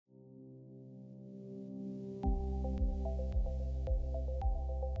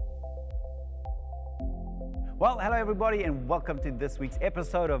Well, hello everybody and welcome to this week's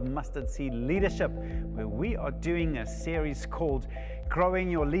episode of Mustard Seed Leadership, where we are doing a series called Growing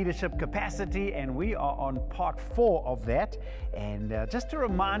Your Leadership Capacity, and we are on part 4 of that. And just to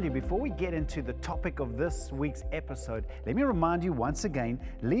remind you, before we get into the topic of this week's episode, let me remind you once again,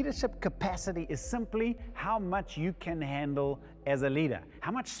 leadership capacity is simply how much you can handle as a leader.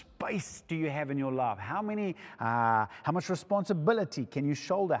 How much space do you have in your life? How much responsibility can you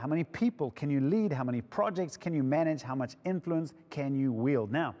shoulder? How many people can you lead? How many projects can you manage? How much influence can you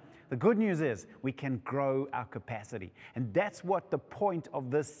wield? Now, the good news is we can grow our capacity. And that's what the point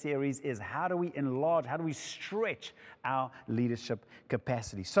of this series is. How do we enlarge? How do we stretch our leadership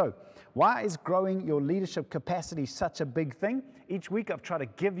capacity? So, why is growing your leadership capacity such a big thing? Each week I've tried to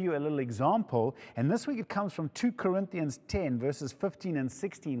give you a little example. And this week it comes from 2 Corinthians 10, verses 15 and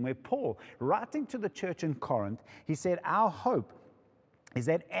 16, where Paul, writing to the church in Corinth, he said, "Our hope is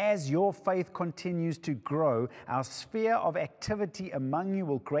that as your faith continues to grow, our sphere of activity among you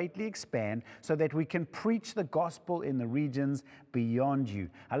will greatly expand so that we can preach the gospel in the regions beyond you."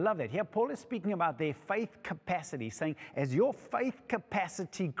 I love that. Here, Paul is speaking about their faith capacity, saying, as your faith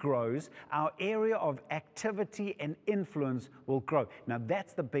capacity grows, our area of activity and influence will grow. Now,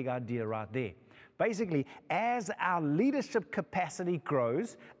 that's the big idea right there. Basically, as our leadership capacity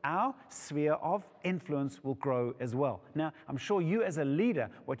grows, our sphere of influence will grow as well. Now, I'm sure you as a leader,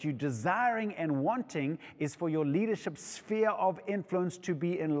 what you're desiring and wanting is for your leadership sphere of influence to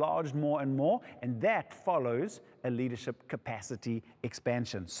be enlarged more and more, and that follows a leadership capacity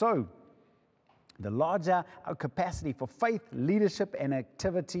expansion. So, the larger our capacity for faith, leadership, and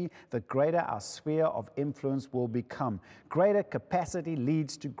activity, the greater our sphere of influence will become. Greater capacity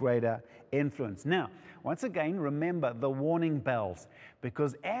leads to greater influence. Now, once again, remember the warning bells,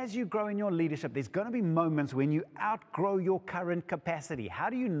 because as you grow in your leadership, there's going to be moments when you outgrow your current capacity. How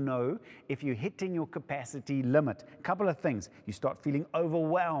do you know if you're hitting your capacity limit? A couple of things. You start feeling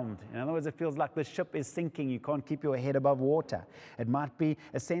overwhelmed. In other words, it feels like the ship is sinking. You can't keep your head above water. It might be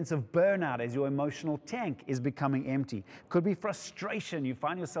a sense of burnout as your emotional tank is becoming empty. Could be frustration. You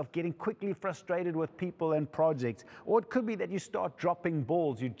find yourself getting quickly frustrated with people and projects. Or it could be that you start dropping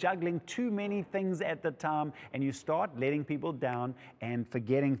balls. You're juggling too many things at the time and you start letting people down and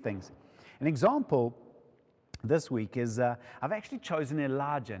forgetting things. An example this week is I've actually chosen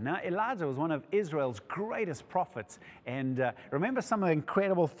Elijah. Now, Elijah was one of Israel's greatest prophets. And remember some of the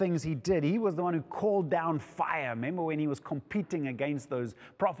incredible things he did. He was the one who called down fire. Remember when he was competing against those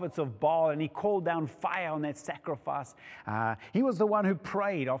prophets of Baal and he called down fire on that sacrifice. He was the one who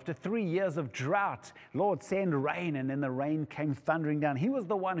prayed after 3 years of drought, "Lord, send rain," and then the rain came thundering down. He was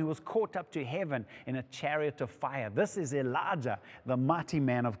the one who was caught up to heaven in a chariot of fire. This is Elijah, the mighty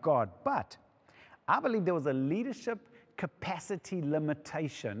man of God. But I believe there was a leadership capacity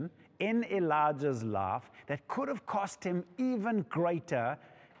limitation in Elijah's life that could have cost him even greater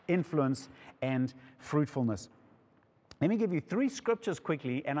influence and fruitfulness. Let me give you 3 scriptures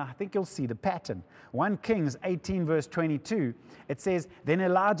quickly, and I think you'll see the pattern. 1 Kings 18, verse 22, it says, "Then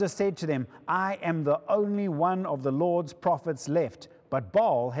Elijah said to them, I am the only one of the Lord's prophets left, but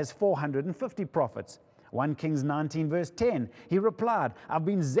Baal has 450 prophets. 1 Kings 19 verse 10, he replied, I've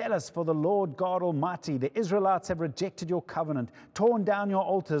been zealous for the Lord God Almighty. The Israelites have rejected your covenant, torn down your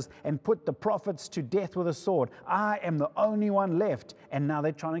altars, and put the prophets to death with a sword. I am the only one left, and now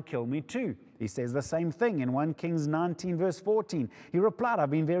they're trying to kill me too." He says the same thing in 1 Kings 19 verse 14. He replied, I've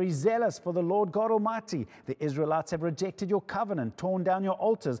been very zealous for the Lord God Almighty. The Israelites have rejected your covenant, torn down your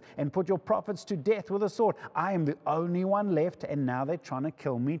altars, and put your prophets to death with a sword. I am the only one left, and now they're trying to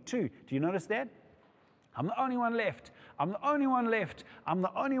kill me too. Do you notice that? I'm the only one left. I'm the only one left. I'm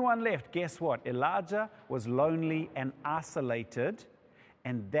the only one left. Guess what? Elijah was lonely and isolated,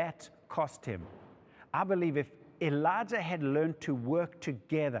 and that cost him. I believe if Elijah had learned to work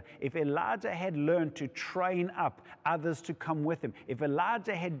together, if Elijah had learned to train up others to come with him, if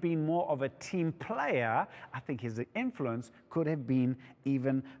Elijah had been more of a team player, I think his influence could have been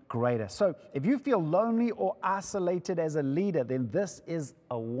even greater. So if you feel lonely or isolated as a leader, then this is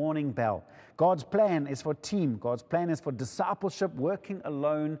a warning bell. God's plan is for team. God's plan is for discipleship. Working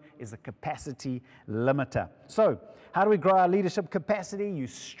alone is a capacity limiter. So how do we grow our leadership capacity? You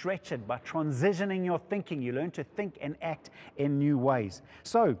stretch it by transitioning your thinking. You learn to think and act in new ways.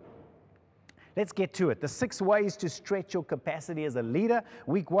 So let's get to it. The 6 ways to stretch your capacity as a leader.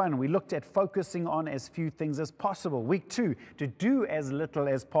 Week 1, we looked at focusing on as few things as possible. Week 2, to do as little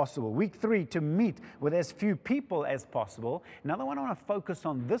as possible. Week 3, to meet with as few people as possible. Another one I want to focus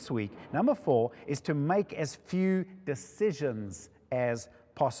on this week, number 4, is to make as few decisions as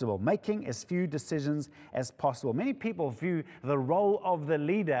possible, making as few decisions as possible. Many people view the role of the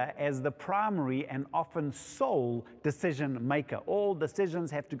leader as the primary and often sole decision maker. All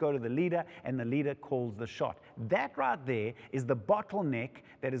decisions have to go to the leader, and the leader calls the shot. That right there is the bottleneck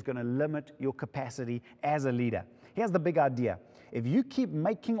that is going to limit your capacity as a leader. Here's the big idea. If you keep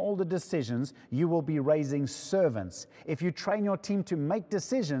making all the decisions, you will be raising servants. If you train your team to make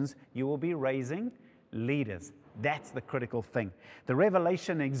decisions, you will be raising leaders. That's the critical thing. The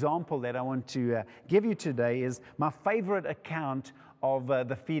Revelation example that I want to give you today is my favorite account of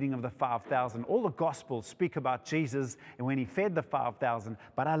the feeding of the 5,000. All the Gospels speak about Jesus and when he fed the 5,000,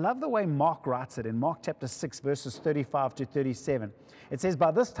 but I love the way Mark writes it in Mark chapter 6, verses 35 to 37. It says,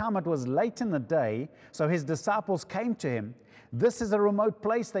 "By this time it was late in the day, so his disciples came to him. 'This is a remote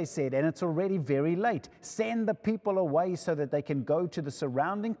place,' they said, 'and it's already very late. Send the people away so that they can go to the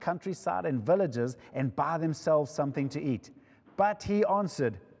surrounding countryside and villages and buy themselves something to eat.' But he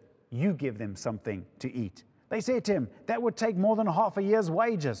answered, 'You give them something to eat.' They said to him, 'That would take more than half a year's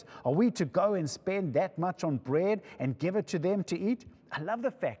wages. Are we to go and spend that much on bread and give it to them to eat?'" I love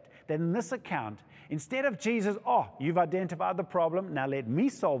the fact that in this account, instead of Jesus, you've identified the problem, now let me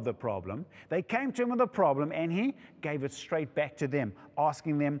solve the problem, they came to him with a problem and he gave it straight back to them,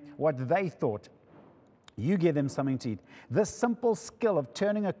 asking them what they thought. You give them something to eat. This simple skill of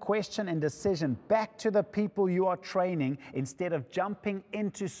turning a question and decision back to the people you are training instead of jumping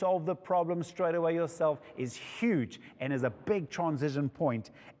in to solve the problem straight away yourself is huge and is a big transition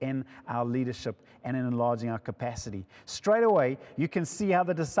point in our leadership and in enlarging our capacity. Straight away, you can see how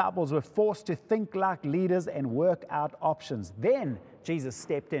the disciples were forced to think like leaders and work out options. Then Jesus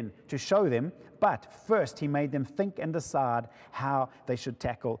stepped in to show them, but first he made them think and decide how they should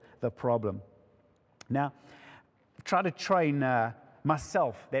tackle the problem. Now, try to train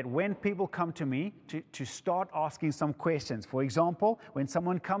myself that when people come to me to start asking some questions. For example, when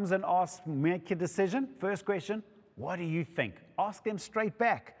someone comes and asks, make a decision, first question, what do you think? Ask them straight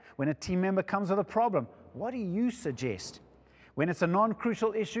back. When a team member comes with a problem, what do you suggest? When it's a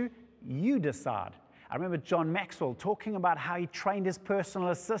non-crucial issue, you decide. I remember John Maxwell talking about how he trained his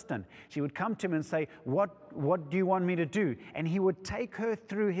personal assistant. She would come to him and say, what do you want me to do? And he would take her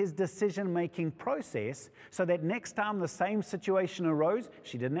through his decision-making process so that next time the same situation arose,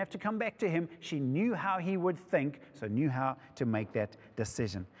 she didn't have to come back to him. She knew how he would think, so knew how to make that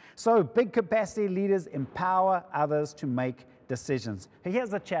decision. So big capacity leaders empower others to make decisions.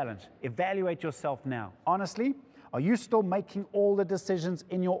 Here's the challenge. Evaluate yourself now. Honestly, are you still making all the decisions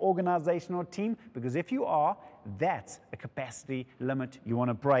in your organization or team? Because if you are, that's a capacity limit you want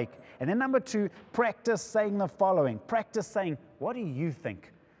to break. And then number 2, practice saying the following. Practice saying, what do you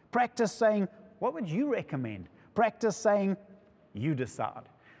think? Practice saying, what would you recommend? Practice saying, you decide.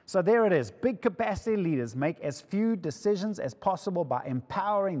 So there it is. Big capacity leaders make as few decisions as possible by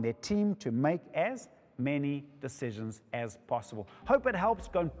empowering their team to make as many decisions as possible. Hope it helps.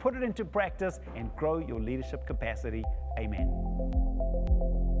 Go and put it into practice and grow your leadership capacity. Amen.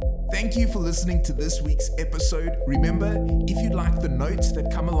 Thank you for listening to this week's episode. Remember, if you'd like the notes that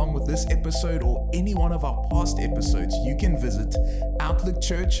come along with this episode or any one of our past episodes, you can visit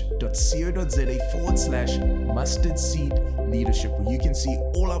outlookchurch.co.za/mustardseed-leadership, where you can see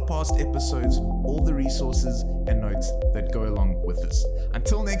all our past episodes, all the resources and notes that go along with this.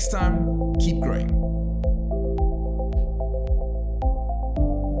 Until next time, keep growing.